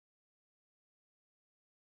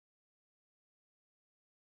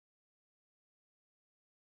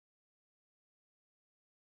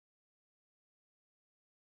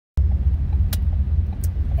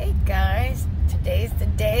Today's the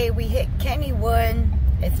day we hit Kennywood.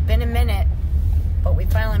 It's been a minute, but we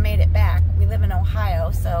finally made it back. We live in Ohio,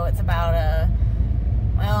 so it's about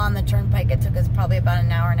well, on the turnpike it took us probably about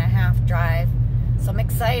an hour and a half drive. So I'm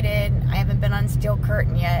excited. I haven't been on Steel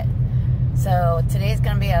Curtain yet. So today's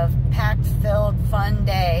gonna be a packed, filled, fun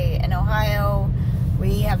day. In Ohio,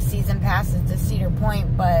 we have season passes to Cedar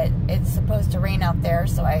Point, but it's supposed to rain out there,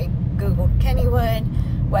 so I Googled Kennywood.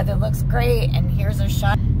 Weather looks great, and here's a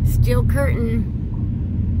shot. Steel Curtain.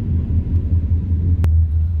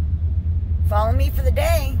 Follow me for the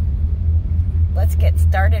day. Let's get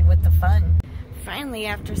started with the fun. Finally,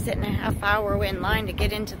 after sitting a half hour in line to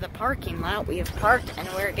get into the parking lot, we have parked and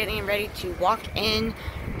we're getting ready to walk in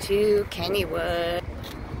to Kennywood.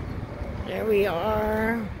 There we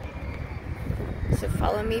are. So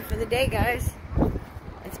follow me for the day, guys.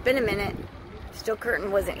 It's been a minute. Steel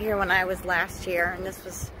Curtain wasn't here when I was last here, and this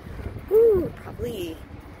was, probably,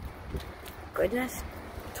 goodness,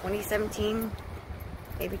 2017,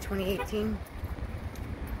 maybe 2018.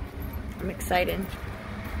 I'm excited.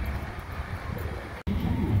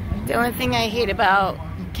 The only thing I hate about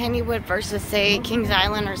Kennywood versus, say, Kings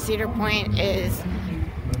Island or Cedar Point is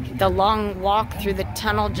the long walk through the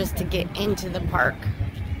tunnel just to get into the park.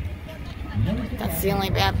 That's the only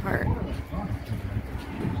bad part.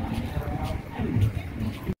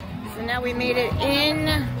 So now we made it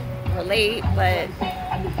in. We're late, but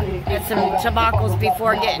had some tobaccos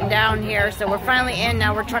before getting down here. So we're finally in.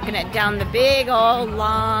 Now we're trucking it down the big old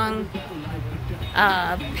long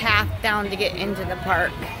path down to get into the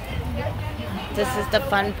park. This is the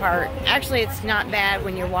fun part. Actually, it's not bad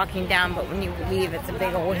when you're walking down, but when you leave, it's a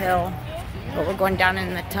big old hill. But we're going down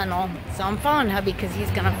in the tunnel. So I'm following hubby because he's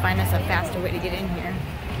going to find us a faster way to get in here.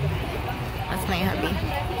 That's my hubby.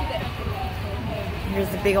 Here's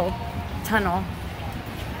the big old tunnel.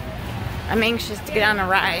 I'm anxious to get on a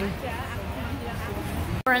ride.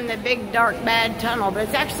 We're in the big, dark, bad tunnel, but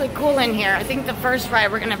it's actually cool in here. I think the first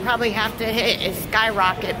ride we're going to probably have to hit is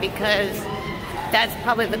Skyrocket because that's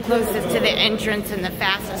probably the closest to the entrance and the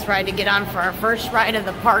fastest ride to get on for our first ride of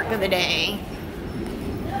the park of the day.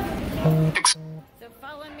 So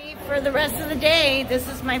follow me for the rest of the day. This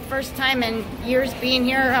is my first time in years being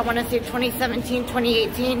here. I want to say 2017,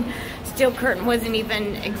 2018. Steel Curtain wasn't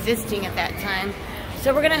even existing at that time.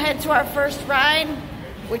 So we're going to head to our first ride,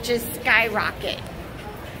 which is Skyrocket.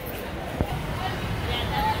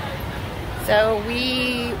 So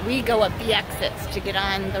we go up the exits to get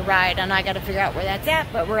on the ride, and I got to figure out where that's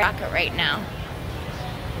at, but we're at it right now.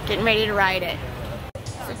 Getting ready to ride it.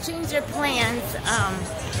 So change their plans.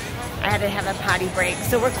 I had to have a potty break.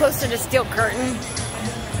 So we're closer to Steel Curtain,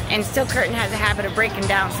 and Steel Curtain has a habit of breaking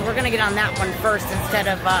down, so we're going to get on that one first instead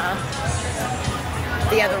of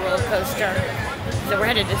the other roller coaster. So we're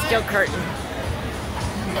headed to Steel Curtain.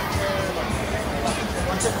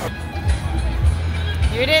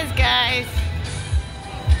 Here it is, guys.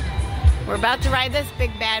 We're about to ride this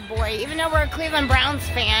big bad boy. Even though we're a Cleveland Browns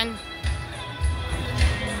fan,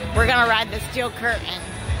 we're gonna ride the Steel Curtain.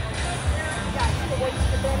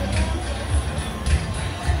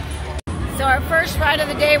 So our first ride of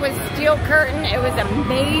the day was Steel Curtain. It was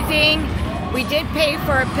amazing. We did pay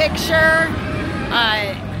for a picture.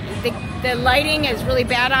 The lighting is really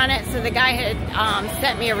bad on it, so the guy had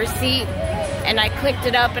sent me a receipt, and I clicked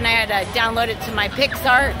it up and I had to download it to my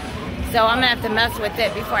PixArt. So I'm gonna have to mess with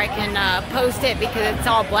it before I can post it because it's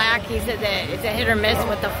all black. He said that it's a hit or miss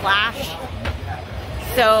with the flash.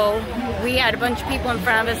 So we had a bunch of people in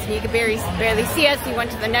front of us and you could barely see us. He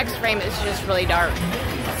went to the next frame, it's just really dark.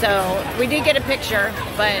 So we did get a picture,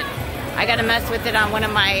 but I gotta mess with it on one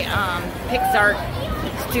of my PixArt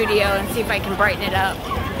studio and see if I can brighten it up.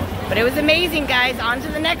 But it was amazing, guys. On to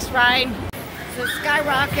the next ride. So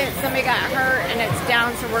Skyrocket, somebody got hurt and it's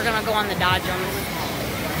down, so we're gonna go on the Dodgems.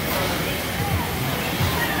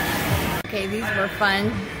 Okay, these were fun.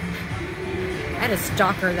 I had a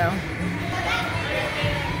stalker though.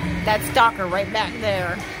 That stalker right back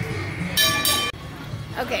there.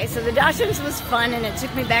 Okay, so the Dodgems was fun and it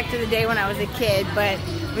took me back to the day when I was a kid, but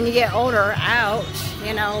when you get older, ouch,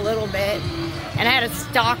 you know, a little bit. And I had a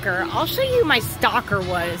stalker. I'll show you who my stalker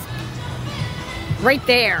was. Right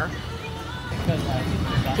there.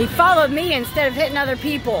 He followed me instead of hitting other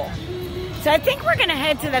people. So I think we're gonna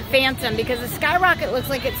head to the Phantom because the Skyrocket looks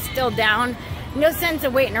like it's still down. No sense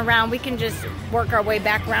of waiting around. We can just work our way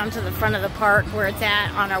back around to the front of the park where it's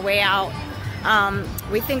at on our way out.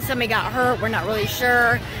 We think somebody got hurt. We're not really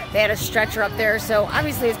sure. They had a stretcher up there. So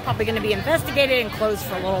obviously it's probably gonna be investigated and closed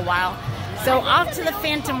for a little while. So off to the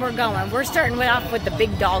Phantom we're going. We're starting off with the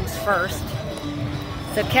big dogs first.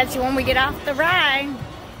 So catch you when we get off the ride.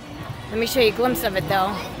 Let me show you a glimpse of it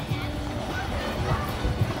though.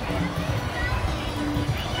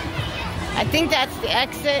 think that's the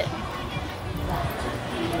exit.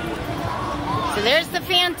 So there's the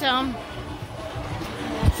Phantom.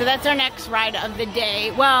 So that's our next ride of the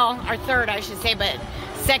day. Well, our third, I should say, but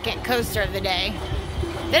second coaster of the day.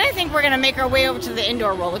 Then I think we're gonna make our way over to the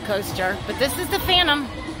indoor roller coaster. But this is the Phantom.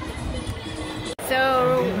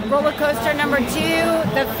 So roller coaster number 2,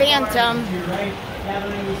 the Phantom. Let's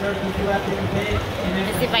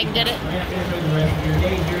see if I can get it.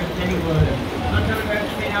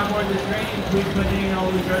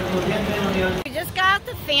 We just got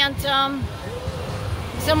the Phantom.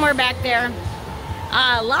 Somewhere back there.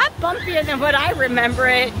 A lot bumpier than what I remember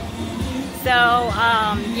it. So,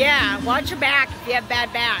 yeah, watch your back if you have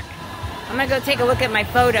bad back. I'm gonna go take a look at my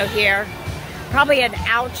photo here. Probably an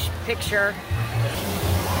ouch picture.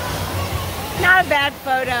 Not a bad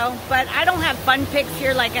photo, but I don't have fun pics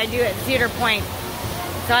here like I do at Cedar Point.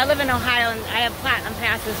 So I live in Ohio and I have platinum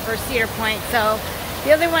passes for Cedar Point. So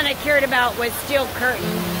the other one I cared about was Steel Curtain.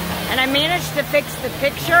 And I managed to fix the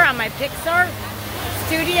picture on my Pixar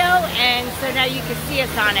studio, and so now you can see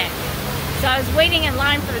us on it. So I was waiting in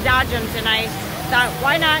line for the Dodgems and I thought,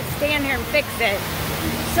 why not stand here and fix it?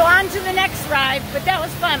 So on to the next ride, but that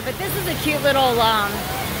was fun. But this is a cute little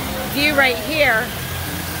view right here.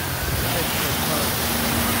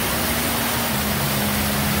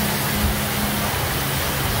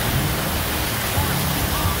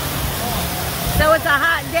 So it's a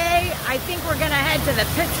hot day. I think we're gonna head to the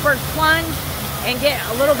Pittsburg Plunge and get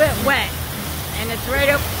a little bit wet. And it's right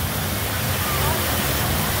up.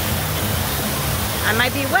 I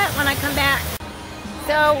might be wet when I come back.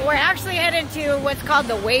 So we're actually headed to what's called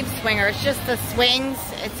the Wave Swinger. It's just the swings.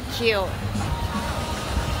 It's cute.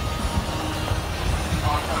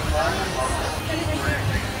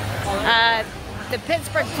 The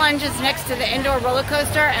Pittsburg Plunge is next to the indoor roller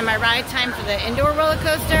coaster, and my ride time for the indoor roller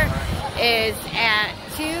coaster is at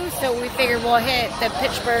 2, so we figured we'll hit the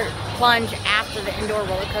Pittsburg Plunge after the indoor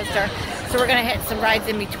roller coaster. So we're gonna hit some rides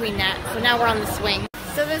in between that. So now we're on the swing.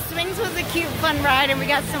 So the swings was a cute, fun ride, and we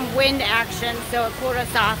got some wind action, so it cooled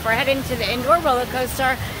us off. We're heading to the indoor roller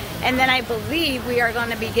coaster, and then I believe we are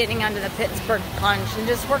gonna be getting onto the Pittsburg Plunge and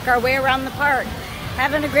just work our way around the park.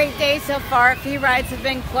 Having a great day so far. A few rides have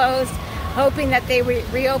been closed, hoping that they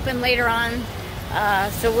reopen later on.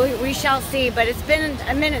 So we shall see, but it's been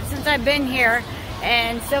a minute since I've been here,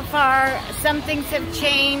 and so far some things have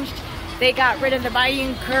changed. They got rid of the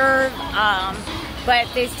Bayou Curve, but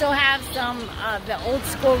they still have some of the old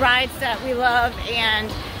school rides that we love,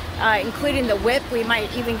 and including the whip. We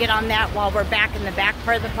might even get on that while we're back in the back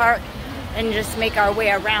part of the park and just make our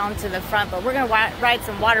way around to the front. But we're gonna ride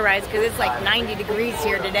some water rides because it's like 90 degrees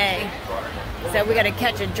here today. So we gotta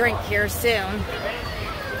catch a drink here soon.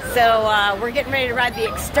 So we're getting ready to ride the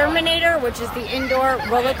Exterminator, which is the indoor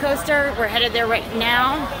roller coaster. We're headed there right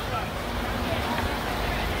now.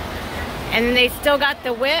 And they still got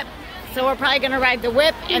the whip, so we're probably gonna ride the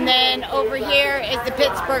whip. And then over here is the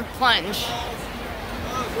Pittsburg Plunge.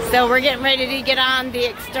 So we're getting ready to get on the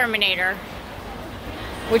Exterminator,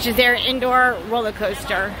 which is their indoor roller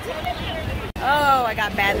coaster. Oh, I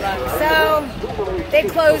got bad luck. So they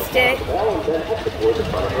closed it.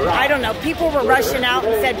 I don't know. People were rushing out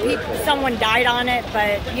and said someone died on it,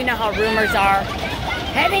 but you know how rumors are.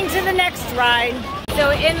 Heading to the next ride.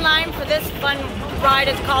 So in line for this fun ride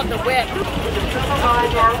is called the Whip.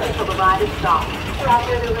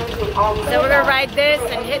 So we're gonna ride this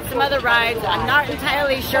and hit some other rides. I'm not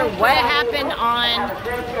entirely sure what happened on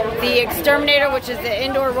the Exterminator, which is the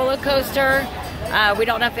indoor roller coaster. We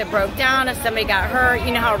don't know if it broke down, if somebody got hurt.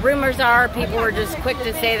 You know how rumors are. People were just quick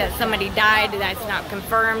to say that somebody died. That's not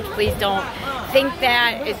confirmed. Please don't think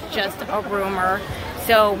that. It's just a rumor.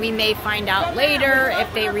 So we may find out later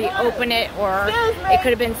if they reopen it, or it could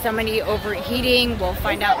have been somebody overheating. We'll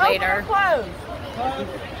find out later.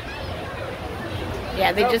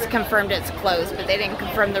 Yeah, they just confirmed it's closed, but they didn't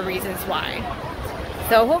confirm the reasons why.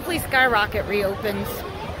 So hopefully Skyrocket reopens.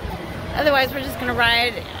 Otherwise, we're just gonna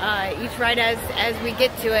ride each ride as we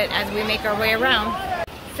get to it, as we make our way around.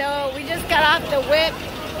 So we just got off the Whip.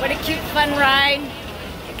 What a cute, fun ride.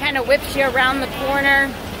 It kind of whips you around the corner,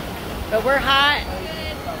 but we're hot.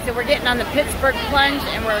 So we're getting on the Pittsburg Plunge,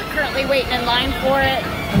 and we're currently waiting in line for it.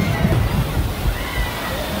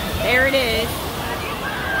 There it is.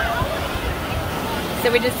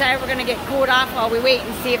 So we decided we're gonna get cooled off while we wait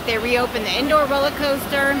and see if they reopen the indoor roller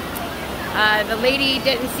coaster. The lady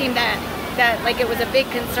didn't seem that like it was a big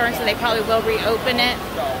concern, so they probably will reopen it.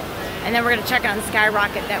 And then we're gonna check on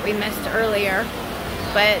Skyrocket that we missed earlier.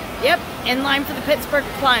 But yep, in line for the Pittsburg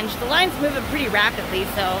Plunge. The line's moving pretty rapidly,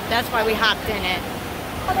 so that's why we hopped in it.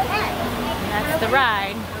 And that's the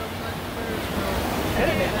ride.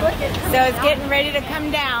 So it's getting ready to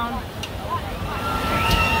come down.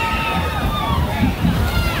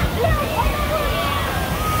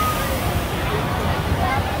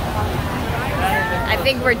 I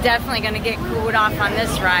think we're definitely going to get cooled off on this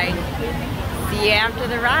ride. See you after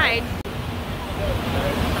the ride.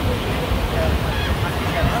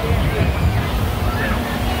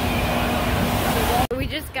 We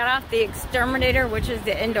just got off the Exterminator, which is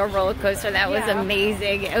the indoor roller coaster. That was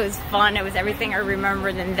amazing. It was fun. It was everything I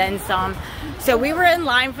remembered and then some. So we were in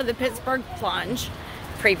line for the Pittsburg plunge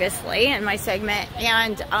previously in my segment,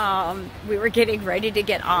 and we were getting ready to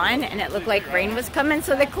get on, and it looked like rain was coming,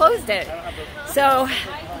 so they closed it. So,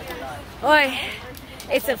 boy,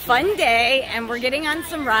 it's a fun day, and we're getting on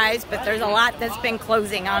some rides, but there's a lot that's been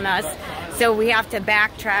closing on us. So we have to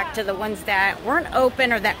backtrack to the ones that weren't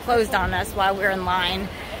open or that closed on us while we were in line.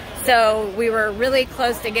 So we were really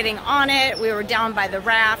close to getting on it. We were down by the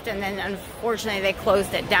raft, and then unfortunately they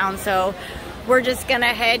closed it down. So we're just gonna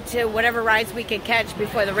head to whatever rides we can catch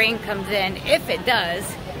before the rain comes in, if it does.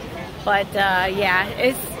 But yeah,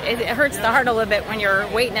 it hurts the heart a little bit when you're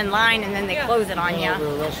waiting in line and then they close it on you.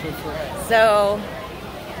 So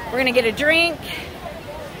we're gonna get a drink,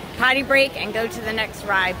 potty break, and go to the next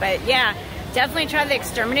ride. But yeah, definitely try the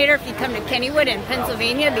Exterminator if you come to Kennywood in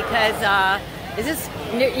Pennsylvania, because is this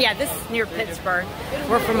near, yeah, this is near Pittsburgh.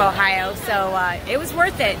 We're from Ohio, so it was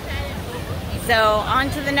worth it. So on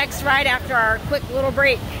to the next ride after our quick little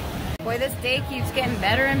break. Boy, this day keeps getting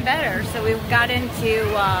better and better. So we got into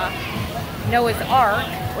Noah's Ark,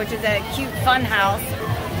 which is a cute fun house,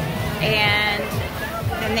 and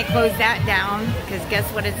then they closed that down because guess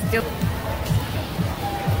what it's doing?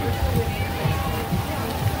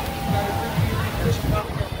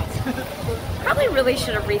 Probably really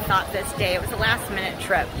should have rethought this day. It was a last minute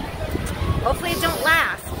trip. Hopefully it don't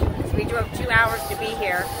last, because we drove 2 hours to be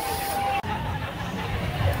here.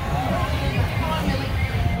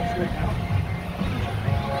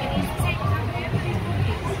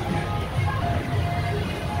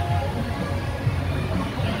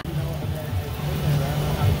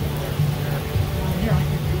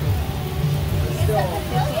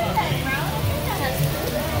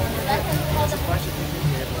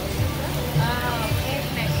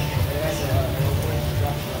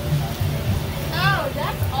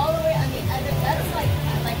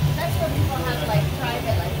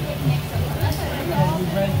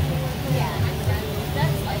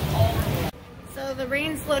 The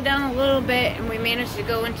rain slowed down a little bit, and we managed to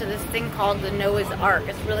go into this thing called the Noah's Ark.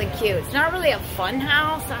 It's really cute. It's not really a fun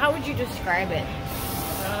house. How would you describe it?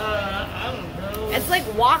 I don't know. It's like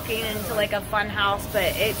walking into like a fun house, but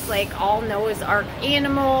it's like all Noah's Ark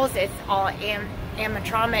animals. It's all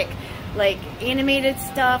animatronic, like animated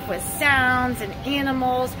stuff with sounds and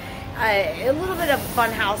animals. A little bit of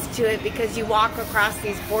fun house to it, because you walk across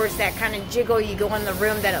these boards that kind of jiggle. You go in the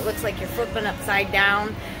room that it looks like you're flipping upside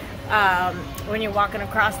down when you're walking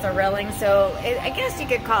across the railing. So I guess you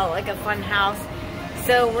could call it like a fun house.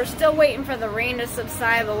 So we're still waiting for the rain to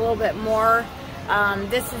subside a little bit more.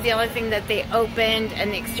 This is the only thing that they opened,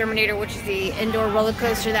 and the Exterminator, which is the indoor roller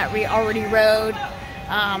coaster that we already rode.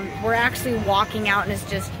 We're actually walking out and it's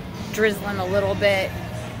just drizzling a little bit.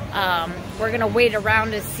 We're gonna wait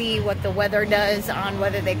around to see what the weather does on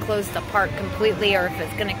whether they close the park completely or if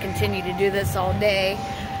it's gonna continue to do this all day.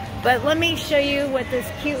 But let me show you what this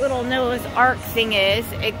cute little Noah's Ark thing is.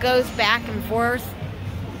 It goes back and forth,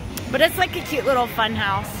 but it's like a cute little fun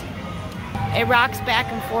house. It rocks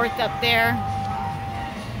back and forth up there.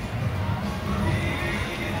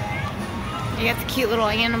 You got the cute little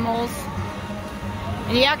animals,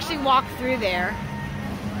 and you actually walk through there.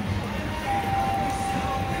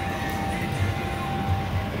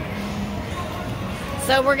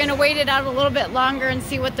 So we're gonna wait it out a little bit longer and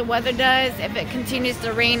see what the weather does. If it continues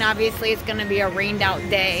to rain, obviously it's gonna be a rained out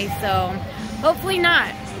day, so hopefully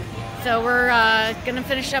not. So we're gonna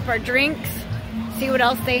finish up our drinks, see what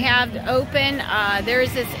else they have open.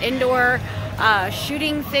 There's this indoor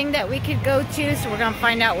shooting thing that we could go to, so we're gonna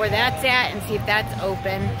find out where that's at and see if that's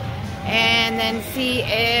open, and then see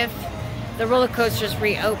if the roller coasters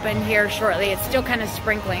reopen here shortly. It's still kind of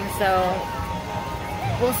sprinkling, so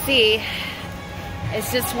we'll see. It's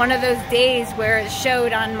just one of those days where it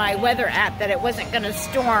showed on my weather app that it wasn't gonna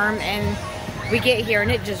storm, and we get here and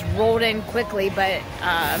it just rolled in quickly. But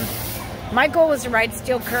my goal was to ride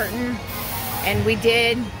Steel Curtain, and we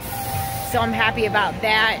did. So I'm happy about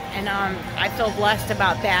that, and I feel blessed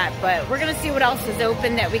about that. But we're gonna see what else is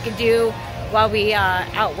open that we could do while we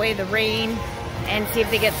outweigh the rain and see if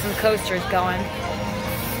they get some coasters going.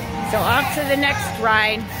 So off to the next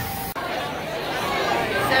ride.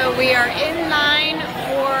 So we are in line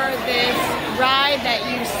for this ride that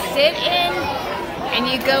you sit in and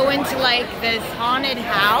you go into like this haunted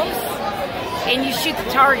house and you shoot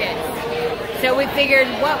the targets. So we figured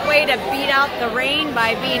what way to beat out the rain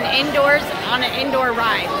by being indoors on an indoor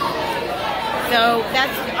ride. So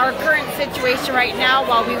that's our current situation right now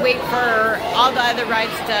while we wait for all the other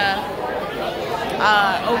rides to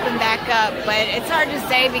open back up. But it's hard to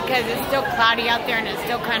say because it's still cloudy out there and it's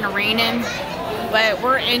still kind of raining. But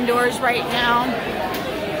we're indoors right now.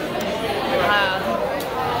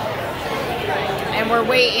 And we're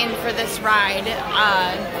waiting for this ride.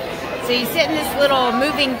 So you sit in this little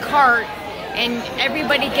moving cart and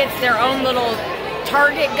everybody gets their own little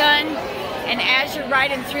target gun, and as you're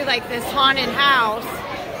riding through like this haunted house,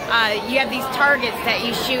 you have these targets that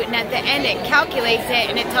you shoot, and at the end it calculates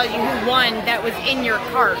it and it tells you who won that was in your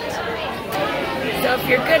cart. So if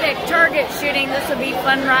you're good at target shooting, this will be a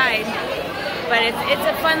fun ride. But it's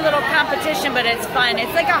a fun little competition, but it's fun.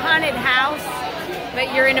 It's like a haunted house,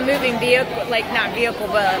 but you're in a moving vehicle, like not vehicle,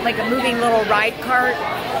 but like a moving little ride cart.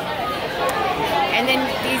 And then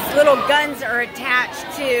these little guns are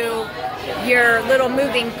attached to your little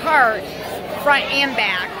moving cart, front and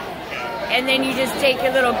back. And then you just take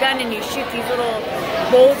your little gun and you shoot these little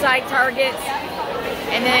bullseye targets.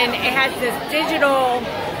 And then it has this digital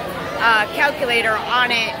calculator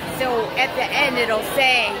on it. So at the end it'll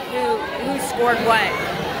say who scored what.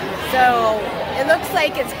 So it looks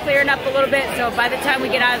like it's clearing up a little bit. So by the time we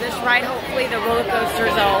get out of this ride, hopefully the roller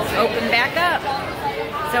coasters will open back up.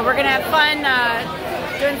 So we're gonna have fun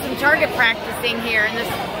doing some target practicing here in this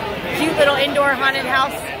cute little indoor haunted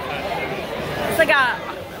house. It's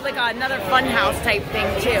like another fun house type thing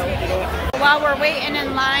too. While we're waiting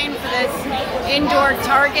in line for this indoor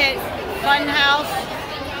target fun house,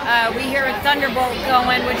 we hear a Thunderbolt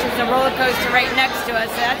going, which is a roller coaster right next to us.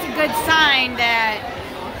 So that's a good sign that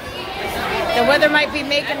the weather might be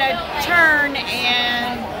making a turn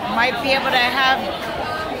and might be able to have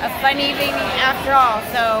a fun evening after all.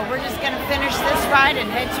 So we're just gonna finish this ride and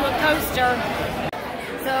head to a coaster.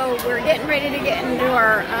 So we're getting ready to get into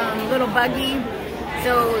our little buggy.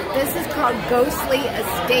 So this is called Ghostly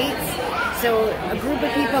Estates. So a group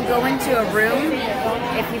of people go into a room.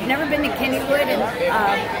 If you've never been to Kennywood in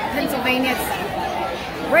Pennsylvania,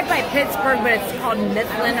 it's right by Pittsburg, but it's called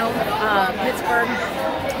Mifflin, Pittsburg.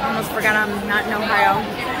 I almost forgot I'm not in Ohio.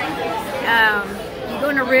 You go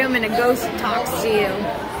in a room and a ghost talks to you.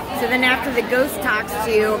 So then after the ghost talks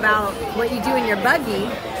to you about what you do in your buggy,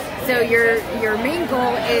 so your main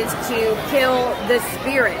goal is to kill the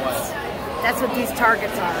spirits. That's what these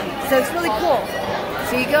targets are. So it's really cool.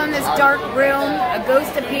 So you go in this dark room, a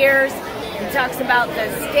ghost appears, and talks about the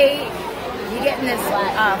state. You get in this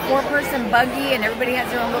four-person buggy and everybody has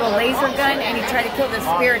their own little laser gun and you try to kill the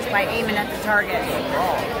spirits by aiming at the targets.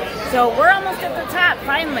 So we're almost at the top,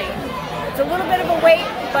 finally. It's a little bit of a wait,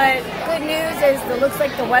 but good news is it looks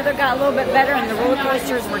like the weather got a little bit better and the roller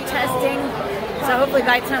coasters were testing. So hopefully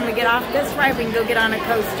by the time we get off this ride, we can go get on a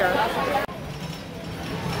coaster.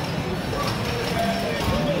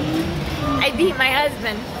 I beat my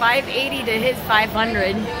husband, 580 to his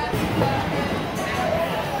 500.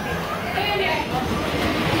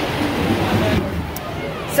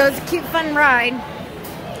 So it's a cute, fun ride.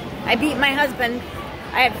 I beat my husband.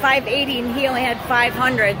 I had 580 and he only had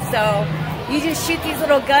 500. So you just shoot these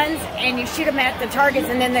little guns and you shoot them at the targets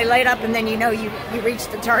and then they light up and then you know you reach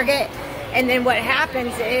the target. And then what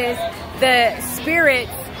happens is the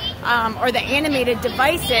spirits or the animated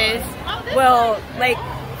devices will like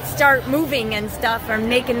start moving and stuff or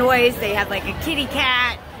make a noise. They have like a kitty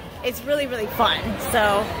cat. It's really, really fun.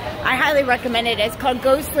 So I highly recommend it. It's called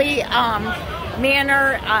Ghostly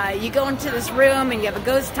Manor. You go into this room and you have a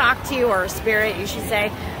ghost talk to you, or a spirit you should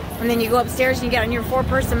say, and then you go upstairs and you get on your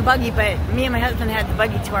four-person buggy, but me and my husband had the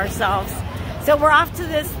buggy to ourselves. So we're off to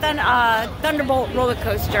this Thunderbolt roller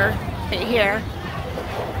coaster here.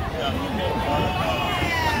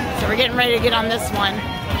 So we're getting ready to get on this one.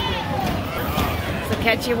 So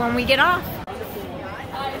catch you when we get off.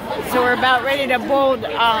 So we're about ready to bold,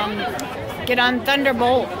 get on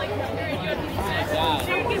Thunderbolt.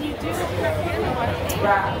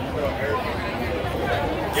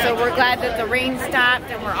 So we're glad that the rain stopped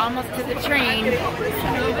and we're almost to the train.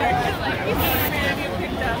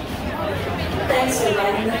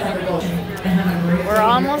 We're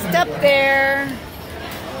almost up there.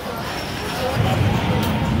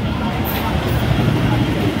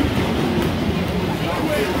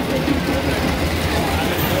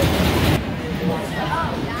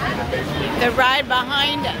 The ride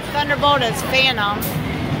behind Thunderbolt is Phantom.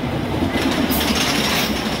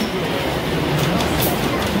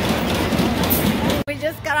 We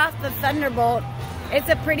just got off the Thunderbolt It's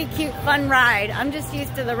a pretty cute, fun ride. I'm just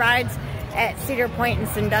used to the rides at Cedar Point in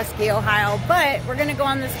Sandusky, Ohio, but we're gonna go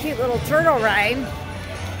on this cute little turtle ride.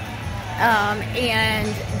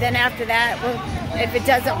 And then after that, if it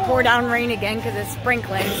doesn't pour down rain again, because it's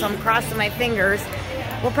sprinkling, so I'm crossing my fingers,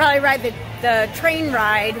 we'll probably ride the train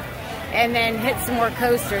ride and then hit some more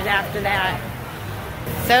coasters after that.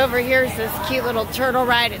 So over here is this cute little turtle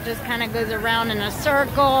ride. It just kind of goes around in a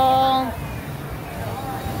circle.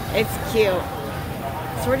 It's cute.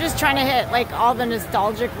 So we're just trying to hit like all the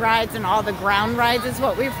nostalgic rides and all the ground rides is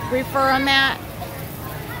what we refer them at.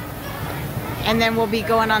 And then we'll be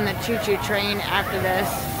going on the choo-choo train after this.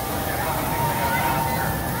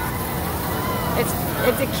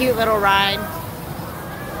 It's a cute little ride.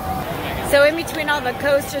 So in between all the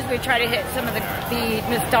coasters, we try to hit some of the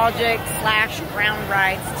nostalgic / ground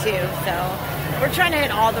rides too. So we're trying to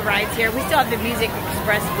hit all the rides here. We still have the Music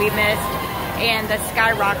Express we missed and the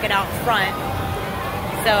Skyrocket out front.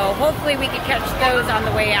 So hopefully we can catch those on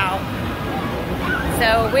the way out.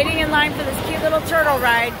 So waiting in line for this cute little turtle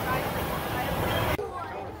ride.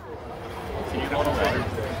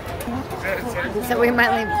 So we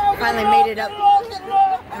finally made it up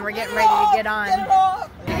and we're getting ready to get on.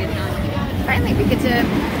 Finally we get to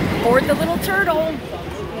board the little turtle.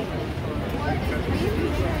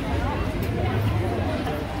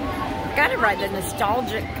 Gotta ride the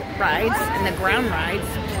nostalgic rides and the ground rides,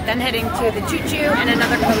 then heading to the choo-choo and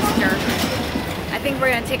another coaster. I think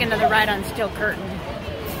we're gonna take another ride on Steel Curtain.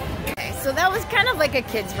 Okay, so that was kind of like a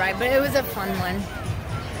kid's ride, but it was a fun one.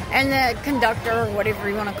 And the conductor, or whatever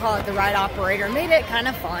you want to call it, the ride operator, made it kind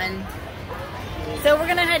of fun. So we're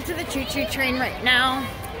gonna head to the choo-choo train right now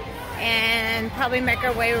and probably make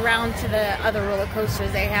our way around to the other roller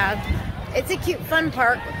coasters they have. It's a cute, fun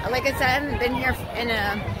park. Like I said, I haven't been here in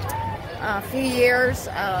a few years.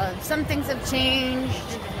 Some things have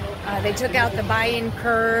changed. They took out the buy-in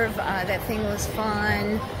curve. That thing was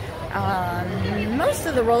fun. Most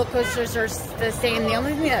of the roller coasters are the same. The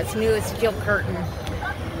only thing that's new is Steel Curtain.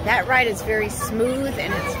 That ride is very smooth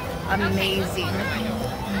and it's amazing.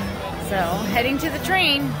 So, heading to the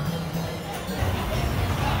train.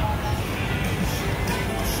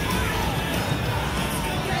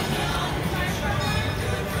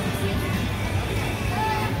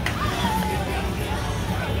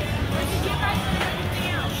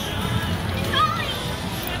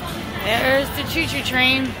 There's the choo-choo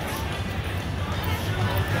train.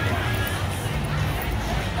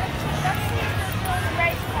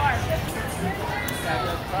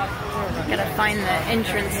 Gotta find the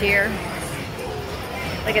entrance here.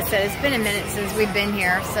 Like I said, it's been a minute since we've been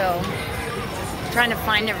here, so trying to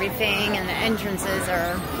find everything, and the entrances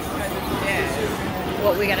are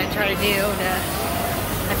what we gotta try to do.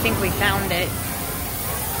 I think we found it.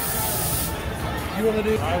 You want to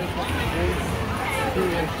do?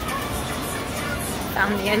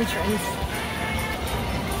 Found the entrance.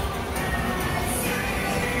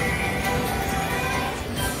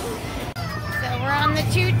 We're on the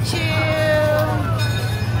choo-choo,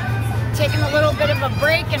 taking a little bit of a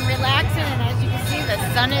break and relaxing, and as you can see, the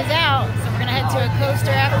sun is out, so we're gonna head to a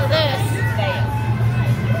coaster after this.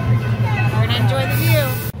 We're gonna enjoy the view.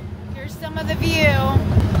 Here's some of the view.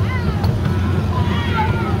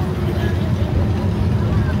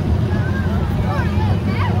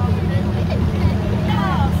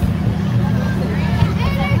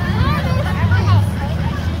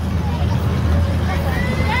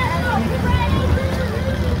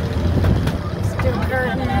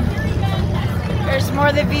 There's more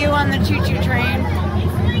of the view on the choo-choo train.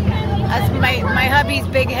 That's my hubby's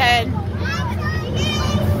big head.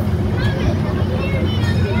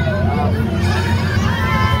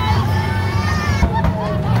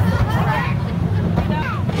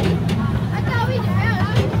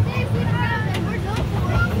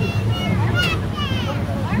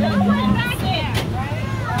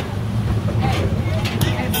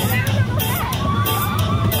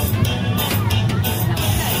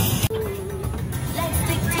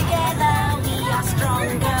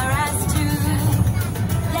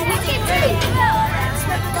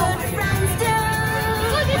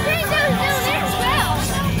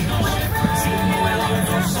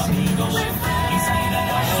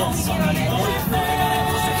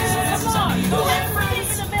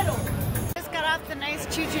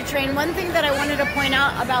 Train. One thing that I wanted to point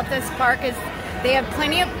out about this park is they have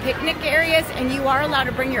plenty of picnic areas, and you are allowed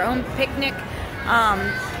to bring your own picnic,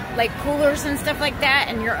 like coolers and stuff like that,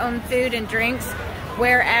 and your own food and drinks.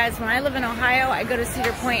 Whereas when I live in Ohio, I go to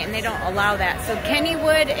Cedar Point and they don't allow that. So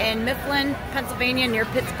Kennywood and Mifflin, Pennsylvania, near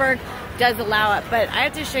Pittsburg, does allow it. But I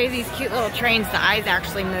have to show you these cute little trains. The eyes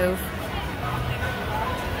actually move.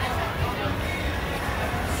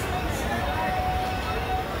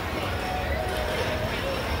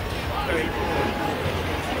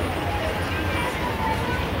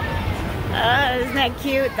 that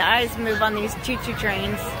cute? The eyes move on these choo-choo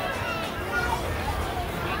trains.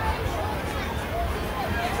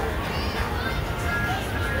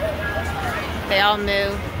 They all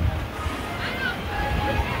move.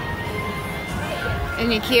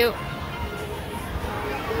 Isn't he cute?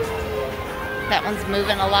 That one's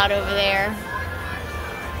moving a lot over there.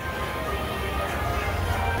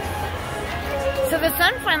 So the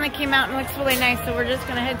sun finally came out and looks really nice, so we're just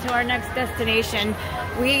gonna head to our next destination.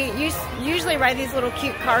 We usually ride these little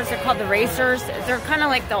cute cars. They're called the racers. They're kind of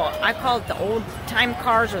like I call it the old time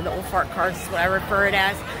cars, or the old fart cars is what I refer it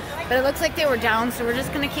as. But it looks like they were down, so we're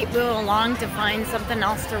just gonna keep moving along to find something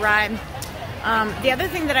else to ride. The other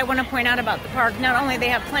thing that I want to point out about the park, not only they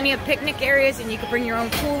have plenty of picnic areas and you can bring your own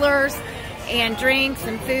coolers and drinks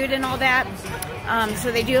and food and all that.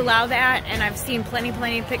 So they do allow that, and I've seen plenty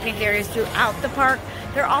of picnic areas throughout the park.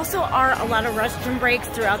 There also are a lot of restroom breaks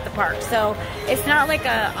throughout the park, so it's not like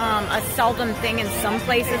a seldom thing in some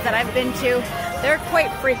places that I've been to. They're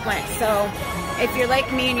quite frequent, so if you're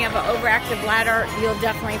like me and you have an overactive bladder, you'll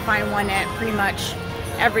definitely find one at pretty much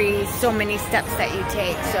every so many steps that you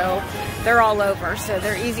take. So they're all over, so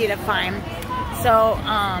they're easy to find. So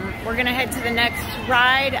we're gonna head to the next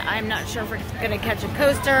ride. I'm not sure if we're gonna catch a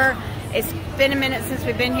coaster. It's been a minute since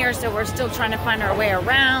we've been here, so we're still trying to find our way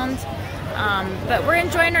around. But we're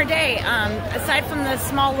enjoying our day. Aside from the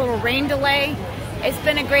small little rain delay, it's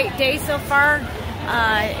been a great day so far.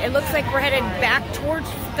 It looks like we're headed back towards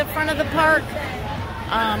the front of the park.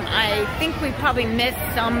 I think we probably missed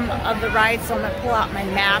some of the rides, so I'm gonna pull out my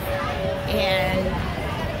map and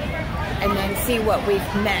then see what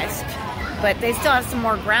we've missed. But they still have some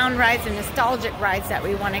more ground rides and nostalgic rides that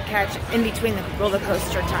we want to catch in between the roller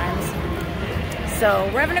coaster times. So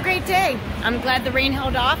we're having a great day. I'm glad the rain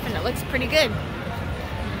held off and it looks pretty good.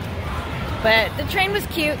 But the train was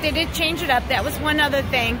cute. They did change it up. That was one other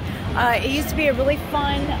thing. It used to be a really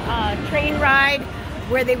fun train ride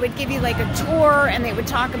where they would give you like a tour and they would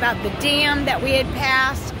talk about the dam that we had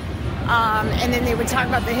passed. And then they would talk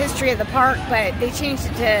about the history of the park, but they changed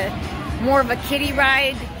it to more of a kiddie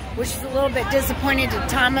ride, which is a little bit disappointing to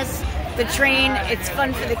Thomas. The train, it's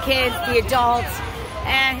fun for the kids, the adults.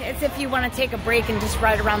 It's if you want to take a break and just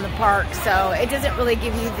ride around the park. So it doesn't really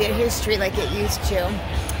give you the history like it used to.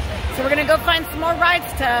 So we're gonna go find some more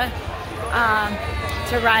rides to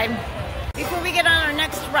ride. Before we get on our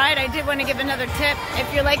next ride, I did want to give another tip.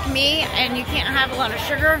 If you're like me and you can't have a lot of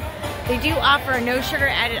sugar, they do offer a no sugar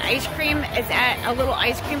added ice cream. It's at a little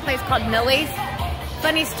ice cream place called Millie's.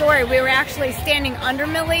 Funny story, we were actually standing under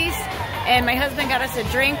Millie's and my husband got us a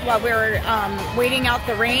drink while we were waiting out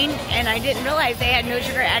the rain, and I didn't realize they had no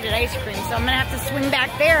sugar added ice cream, so I'm gonna have to swing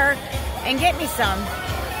back there and get me some.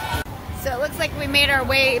 So it looks like we made our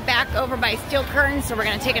way back over by Steel Curtain, so we're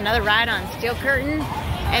gonna take another ride on Steel Curtain,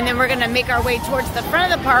 and then we're gonna make our way towards the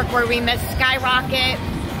front of the park where we missed Skyrocket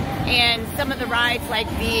and some of the rides like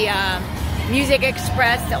the Music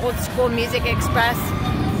Express, the old school Music Express.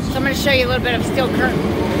 So I'm going to show you a little bit of Steel Curtain.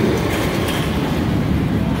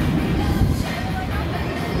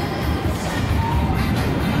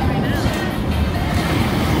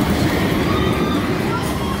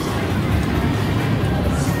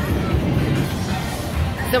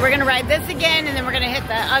 So we're going to ride this again, and then we're going to hit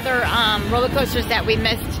the other roller coasters that we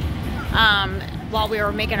missed while we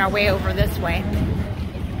were making our way over this way.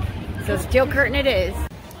 So Steel Curtain it is.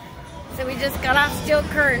 So we just got off Steel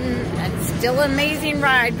Curtain, and still an amazing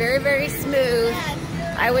ride, very smooth.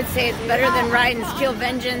 I would say it's better than riding Steel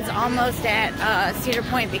Vengeance almost at Cedar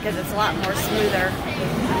Point because it's a lot more smoother.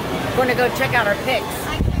 We're going to go check out our pics.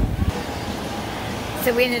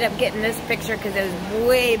 So we ended up getting this picture because it was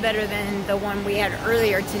way better than the one we had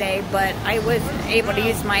earlier today, but I was able to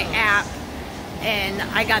use my app and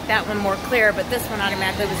I got that one more clear, but this one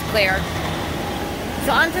automatically was clear.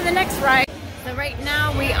 So on to the next ride. So right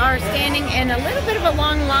now we are standing in a little bit of a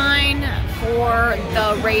long line for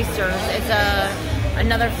the Racers. It's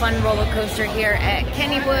another fun roller coaster here at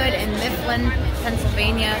Kennywood in Mifflin,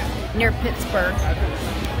 Pennsylvania, near Pittsburg.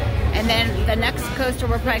 And then the next coaster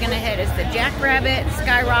we're probably going to hit is the Jackrabbit,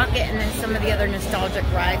 Skyrocket, and then some of the other nostalgic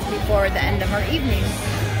rides before the end of our evening.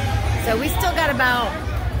 So we still got about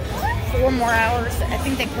 4 more hours. I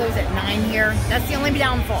think they close at 9 here. That's the only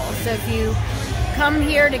downfall. So if you come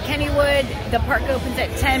here to Kennywood, the park opens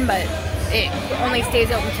at 10, but it only stays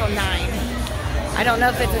open until 9. I don't know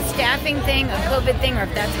if it's a staffing thing, a COVID thing, or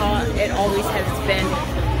if that's how it always has been.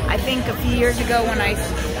 I think a few years ago when I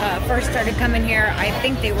first started coming here, I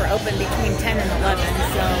think they were open between 10 and 11.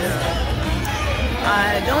 So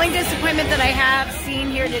the only disappointment that I have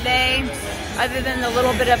seen here today, other than the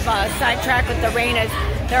little bit of sidetrack with the rain, is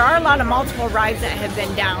there are a lot of multiple rides that have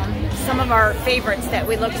been down. some of our favorites that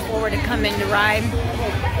we look forward to coming to ride.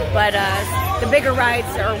 But the bigger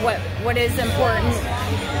rides are what is important.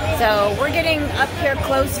 So we're getting up here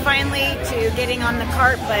close finally to getting on the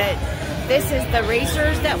cart, but this is the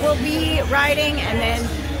racers that we'll be riding, and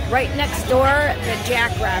then right next door, the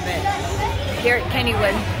Jackrabbit here at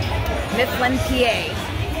Kennywood, Mifflin, PA.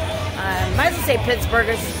 Might as well say Pittsburg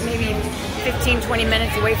is maybe 15-20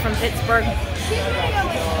 minutes away from Pittsburg.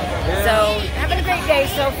 So having a great day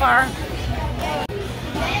so far.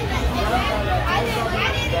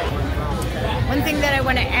 One thing that I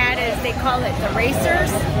want to add is they call it the racers.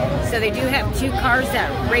 So they do have two cars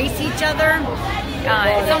that race each other.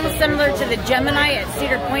 It's almost similar to the Gemini at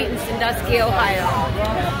Cedar Point in Sandusky, Ohio.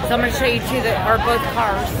 So I'm going to show you two that are both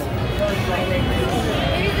cars.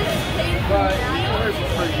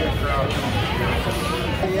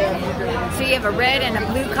 So you have a red and a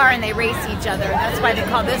blue car and they race each other. That's why they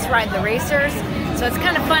call this ride the racers. So it's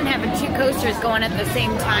kind of fun having two coasters going at the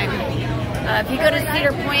same time. If you go to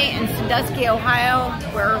Cedar Point in Sandusky, Ohio,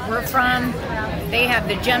 where we're from, they have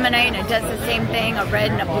the Gemini and it does the same thing, a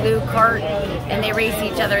red and a blue cart, and they race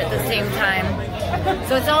each other at the same time.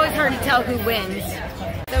 So it's always hard to tell who wins.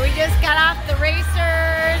 So we just got off the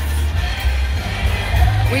racers.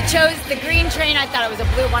 We chose the green train. I thought it was a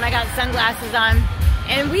blue one. I got sunglasses on.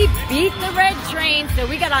 And we beat the red train, so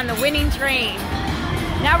we got on the winning train.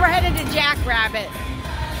 Now we're headed to Jackrabbit.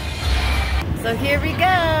 So here we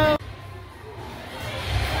go.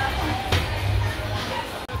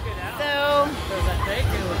 So,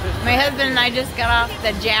 my husband and I just got off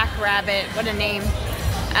the Jackrabbit. What a name.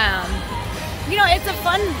 You know, it's a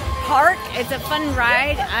fun park. It's a fun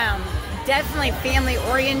ride. Definitely family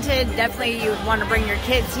oriented. Definitely you would want to bring your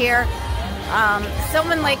kids here.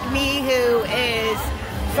 Someone like me who is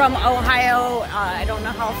from Ohio, I don't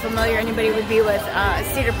know how familiar anybody would be with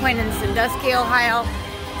Cedar Point in Sandusky, Ohio.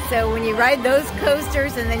 So when you ride those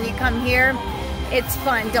coasters and then you come here, it's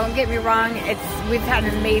fun. Don't get me wrong. We've had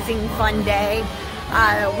an amazing, fun day.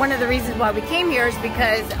 One of the reasons why we came here is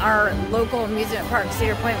because our local amusement park,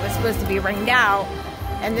 Cedar Point, was supposed to be rained out,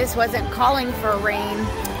 and this wasn't calling for rain.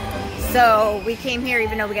 So we came here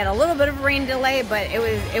even though we got a little bit of a rain delay, but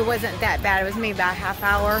it wasn't that bad. It was maybe about a half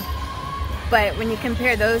hour. But when you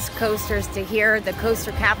compare those coasters to here, the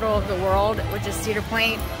coaster capital of the world, which is Cedar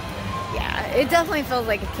Point, yeah, it definitely feels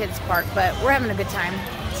like a kid's park, but we're having a good time.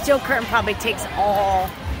 Steel Curtain probably takes all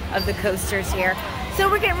of the coasters here. So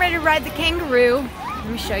we're getting ready to ride the kangaroo. Let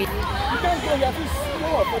me show you.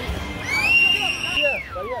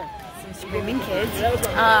 Some screaming kids.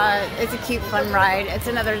 It's a cute, fun ride. It's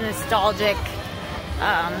another nostalgic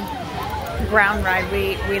ground ride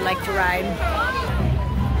we like to ride.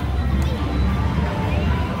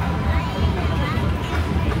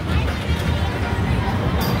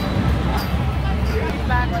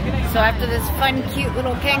 So after this fun, cute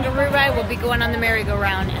little kangaroo ride, we'll be going on the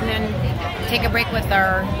merry-go-round and then take a break with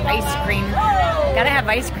our ice cream. Gotta have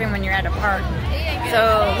ice cream when you're at a park.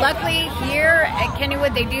 So luckily here at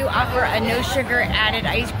Kennywood, they do offer a no sugar added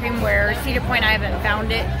ice cream, where Cedar Point, I haven't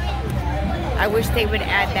found it. I wish they would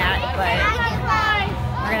add that, but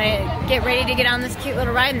we're gonna get ready to get on this cute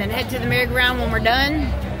little ride and then head to the merry-go-round when we're done.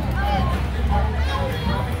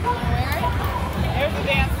 There's the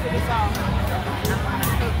dance to the song.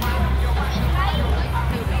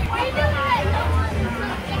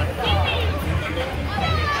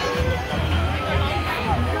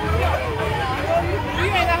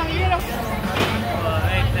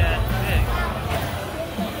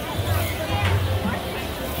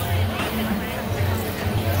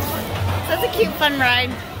 So it's a cute, fun ride.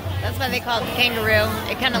 That's why they call it the kangaroo.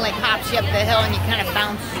 It kind of like hops you up the hill and you kind of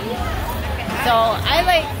bounce. So I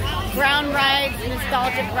like ground rides,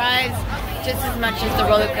 nostalgic rides, just as much as the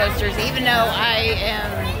roller coasters, even though I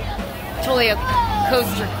am totally a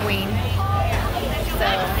coaster queen. So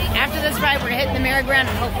after this ride, we're gonna hit the merry-go-round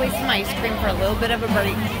and hopefully some ice cream for a little bit of a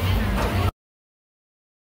break.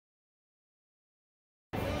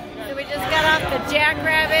 So we just got off the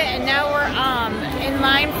Jackrabbit and now we're in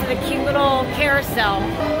line for the cute little carousel.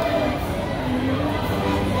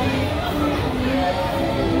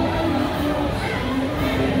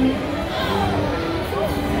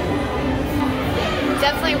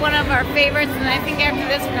 Definitely one of our favorites, and I think after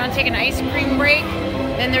this we're gonna take an ice cream break.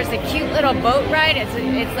 Then there's a cute little boat ride.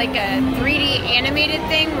 It's like a 3D animated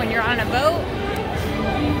thing when you're on a boat.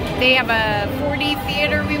 They have a 4D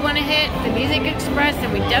theater we want to hit, the Music Express,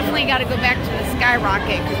 and we definitely got to go back to the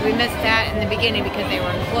Skyrocket because we missed that in the beginning because they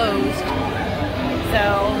were closed.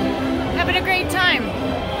 So having a great time.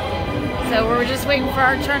 So we're just waiting for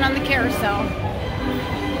our turn on the carousel.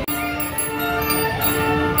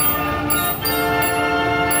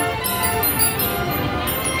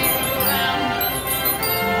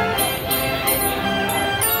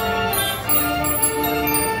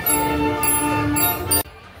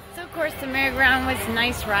 merry-go-round was a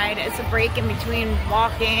nice ride. It's a break in between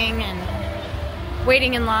walking and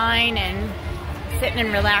waiting in line and sitting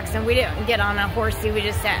and relaxing. We didn't get on a horsey, we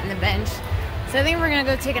just sat in the bench. So I think we're gonna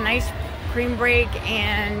go take a nice cream break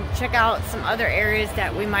and check out some other areas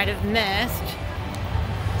that we might have missed.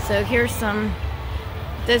 So here's some,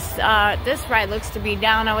 this ride looks to be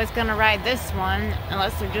down. I was gonna ride this one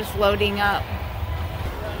unless they're just loading up.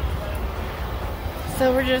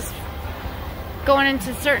 So we're just going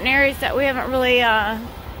into certain areas that we haven't really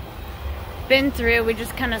been through. We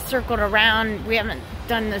just kind of circled around. We haven't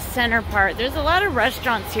done the center part. There's a lot of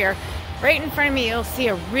restaurants here. Right in front of me, you'll see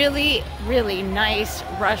a really, really nice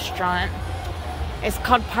restaurant. It's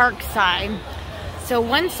called Parkside. So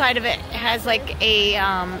one side of it has like a,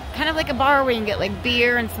 kind of like a bar where you can get like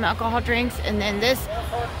beer and some alcohol drinks. And then this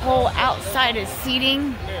whole outside is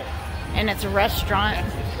seating and it's a restaurant.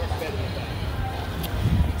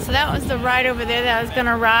 So that was the ride over there that I was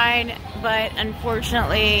gonna ride, but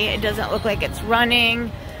unfortunately it doesn't look like it's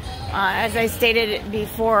running. As I stated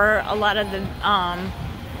before, a lot of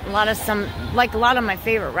my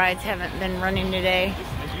favorite rides haven't been running today.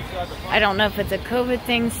 I don't know if it's a COVID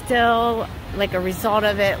thing still, like a result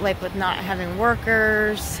of it, like with not having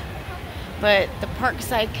workers. But the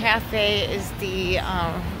Parkside Cafe is the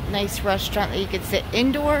nice restaurant that you could sit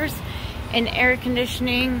indoors in air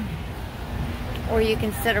conditioning, or you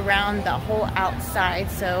can sit around the whole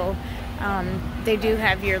outside. So they do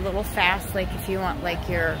have your little fast, like if you want like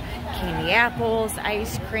your candy apples,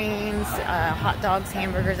 ice creams, hot dogs,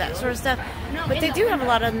 hamburgers, that sort of stuff. But they do have a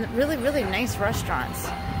lot of really, really nice restaurants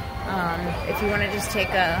if you want to just take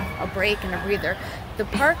a break and a breather. The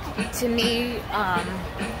park, to me,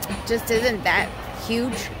 just isn't that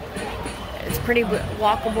huge. It's pretty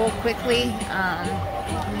walkable quickly.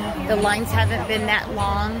 The lines haven't been that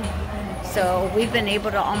long. So we've been able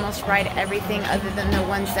to almost ride everything other than the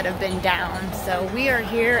ones that have been down. So we are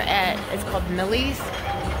here at, it's called Millie's.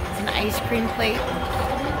 It's an ice cream place.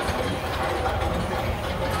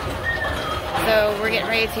 So we're getting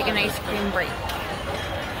ready to take an ice cream break.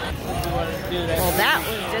 Well, that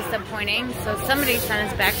was disappointing. So somebody sent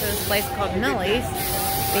us back to this place called Millie's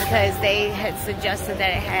because they had suggested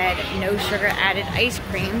that it had no sugar added ice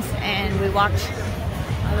creams. And we walked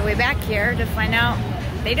all the way back here to find out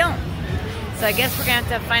they don't. So I guess we're gonna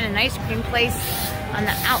have to find an ice cream place on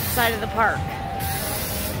the outside of the park.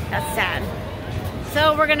 That's sad.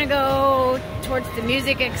 So we're gonna go towards the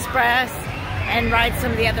Music Express and ride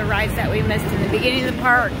some of the other rides that we missed in the beginning of the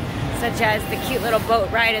park, such as the cute little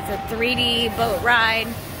boat ride. It's a 3D boat ride.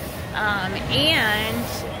 And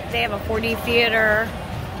they have a 4D theater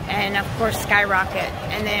and of course Skyrocket.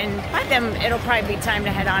 And then by then it'll probably be time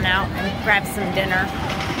to head on out and grab some dinner.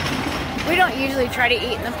 We don't usually try to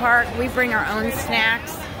eat in the park. We bring our own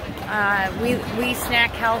snacks. We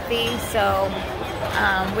snack healthy, so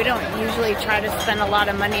we don't usually try to spend a lot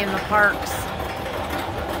of money in the parks.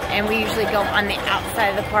 And we usually go on the outside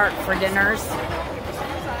of the park for dinners.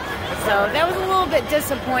 So that was a little bit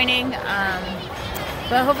disappointing.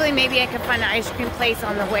 But hopefully maybe I can find an ice cream place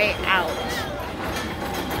on the way out.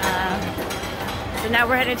 So now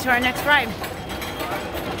we're headed to our next ride.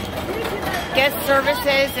 Guest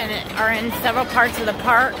services are in several parts of the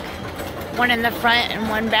park. One in the front and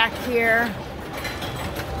one back here.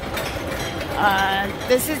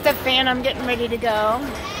 This is the Phantom getting ready to go.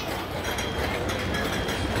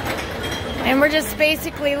 And we're just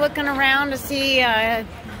basically looking around to see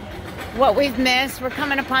what we've missed. We're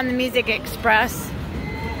coming upon the Music Express.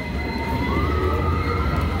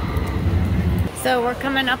 So we're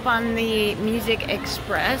coming up on the Music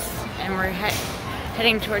Express and we're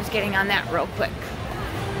heading towards getting on that real quick.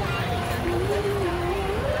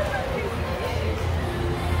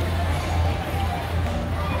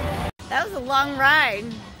 That was a long ride.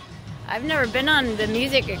 I've never been on the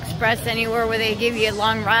Music Express anywhere where they give you a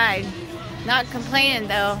long ride. Not complaining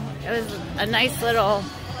though. It was a nice little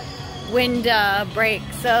wind break.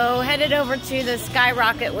 So headed over to the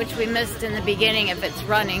Skyrocket, which we missed in the beginning if it's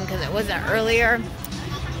running because it wasn't earlier.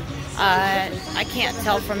 I can't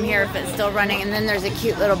tell from here if it's still running. And then there's a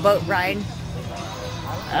cute little boat ride,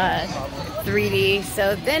 3D.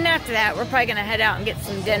 So then after that, we're probably gonna head out and get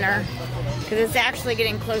some dinner because it's actually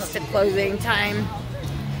getting close to closing time.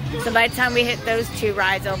 So by the time we hit those two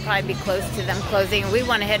rides, it'll probably be close to them closing. We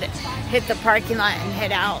want to hit the parking lot and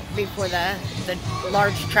head out before the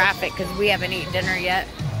large traffic because we haven't eaten dinner yet.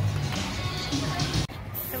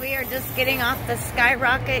 So we are just getting off the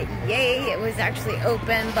Skyrocket. Yay, it was actually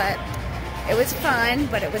open, but it was fun,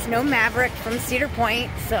 but it was no Maverick from Cedar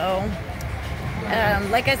Point. So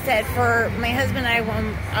like I said, for my husband and I,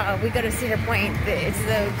 when we go to Cedar Point, it's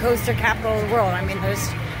the coaster capital of the world. I mean, there's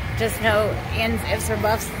just no ands, ifs, or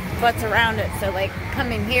buts around it. So like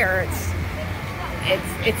coming here,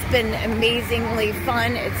 it's been amazingly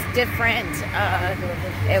fun. It's different.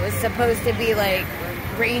 It was supposed to be like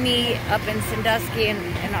rainy up in Sandusky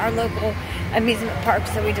in our local amusement park,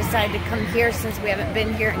 so we decided to come here since we haven't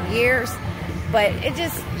been here in years. But it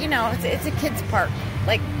just, you know, it's a kids park.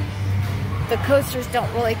 Like, the coasters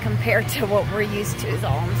don't really compare to what we're used to is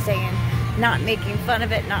all I'm saying. Not making fun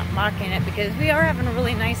of it, not mocking it, because we are having a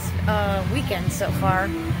really nice weekend so far,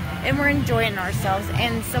 and we're enjoying ourselves.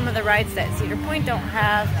 And some of the rides that Cedar Point don't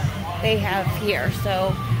have, they have here.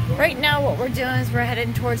 So right now what we're doing is we're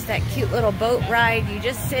heading towards that cute little boat ride. You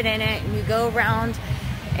just sit in it and you go around,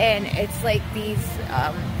 and it's like these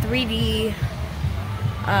 3D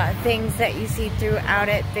things that you see throughout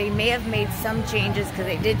it. They may have made some changes because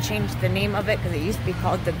they did change the name of it, because it used to be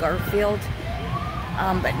called the Garfield,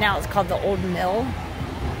 but now it's called the Old Mill.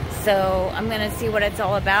 So I'm gonna see what it's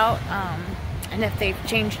all about, and if they've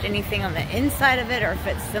changed anything on the inside of it, or if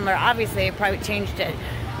it's similar. Obviously they probably changed it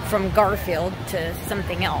from Garfield to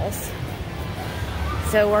something else,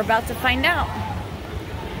 so we're about to find out.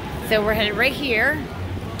 So we're headed right here,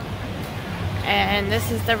 and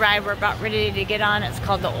this is the ride we're about ready to get on. It's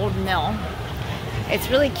called the Old Mill. It's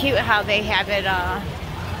really cute how they have it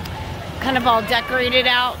kind of all decorated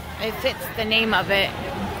out. It fits the name of it.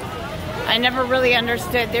 I never really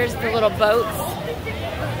understood. There's the little boats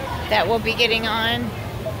that we'll be getting on.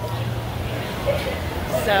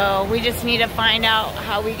 So we just need to find out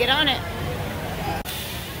how we get on it.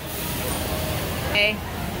 Okay.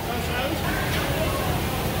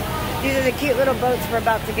 These are the cute little boats we're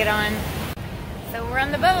about to get on. So we're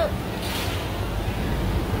on the boat.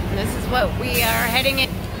 And this is what we are heading in.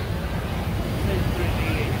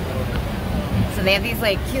 So they have these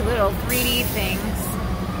like cute little 3D things.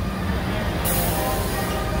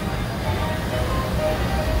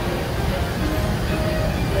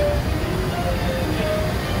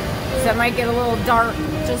 So it might get a little dark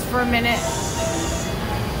just for a minute.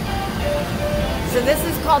 So this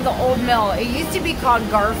is called the Old Mill. It used to be called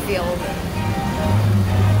Garfield.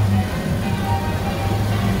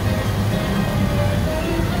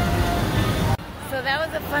 So that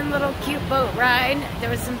was a fun little cute boat ride. There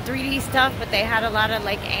was some 3D stuff, but they had a lot of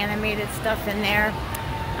like animated stuff in there.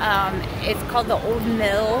 It's called the Old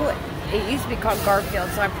Mill. It used to be called Garfield,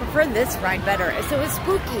 so I prefer this ride better. So it was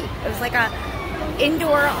spooky. It was like a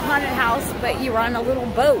indoor haunted house, but you were on a little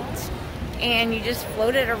boat, and you just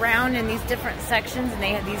floated around in these different sections, and they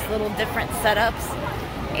had these little different setups,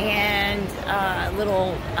 and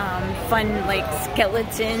little fun like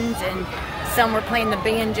skeletons, and some were playing the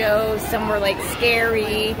banjo, some were like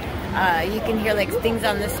scary. You can hear like things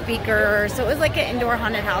on the speaker. So it was like an indoor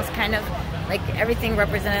haunted house, kind of like everything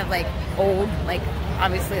represented like old, like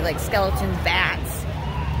obviously like skeletons, bats.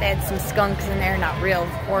 They had some skunks in there, not real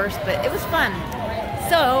of course, but it was fun.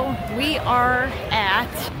 So we are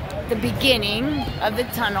at the beginning of the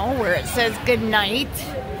tunnel where it says good night.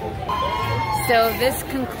 So this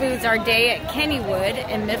concludes our day at Kennywood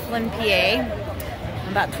in Mifflin, PA.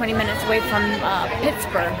 About 20 minutes away from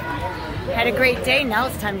Pittsburg. Had a great day. Now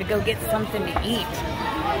it's time to go get something to eat.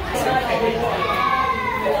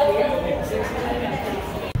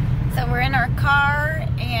 So we're in our car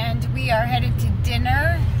and we are headed to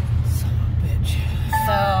dinner.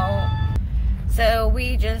 So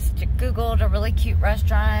we just Googled a really cute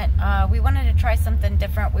restaurant. We wanted to try something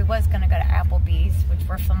different. We was gonna go to Applebee's, which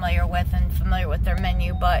we're familiar with and familiar with their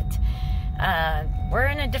menu, but we're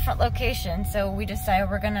in a different location, so we decided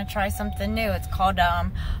we're gonna try something new. It's called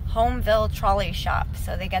Homeville Trolley Shop.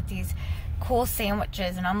 So they got these cool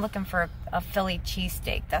sandwiches, and I'm looking for a Philly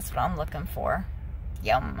cheesesteak. That's what I'm looking for.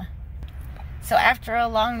 Yum. So after a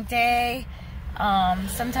long day,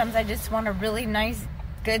 sometimes I just want a really nice,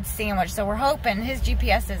 good sandwich. So we're hoping his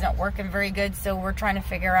GPS isn't working very good, so we're trying to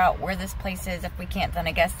figure out where this place is. If we can't, then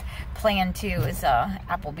I guess plan 2 is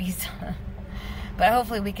Applebee's. But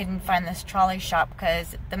hopefully we can find this trolley shop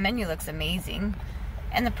because the menu looks amazing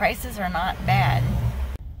and the prices are not bad.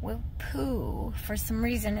 Well, poo, for some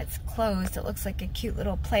reason it's closed. It looks like a cute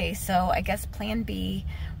little place. So I guess plan B,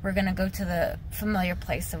 we're gonna go to the familiar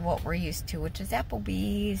place of what we're used to, which is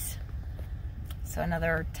Applebee's. So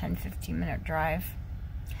another 10-15 minute drive.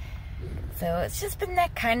 So it's just been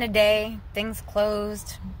that kind of day. Things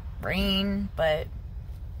closed, rain, but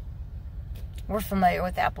we're familiar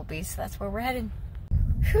with Applebee's, so that's where we're headed.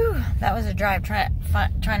 Whew, that was a drive trying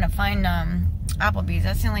to find Applebee's.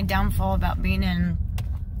 That's the only downfall about being in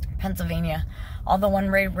Pennsylvania. All the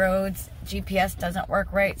one-way roads, GPS doesn't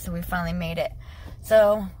work right, so we finally made it.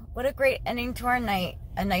 So what a great ending to our night.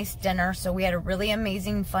 A nice dinner. So we had a really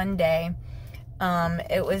amazing fun day.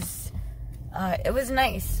 It was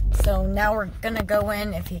nice. So now we're gonna go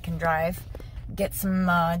in, if he can drive, get some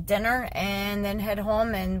dinner, and then head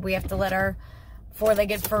home. And we have to let our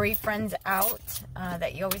four-legged furry friends out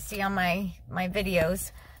that you always see on my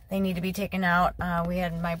videos. They need to be taken out. We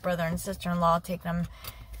had my brother and sister-in-law take them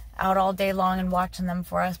out all day long and watching them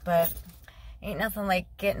for us, but ain't nothing like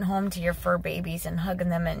getting home to your fur babies and hugging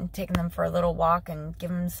them and taking them for a little walk and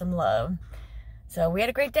giving them some love. So we had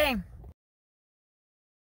a great day.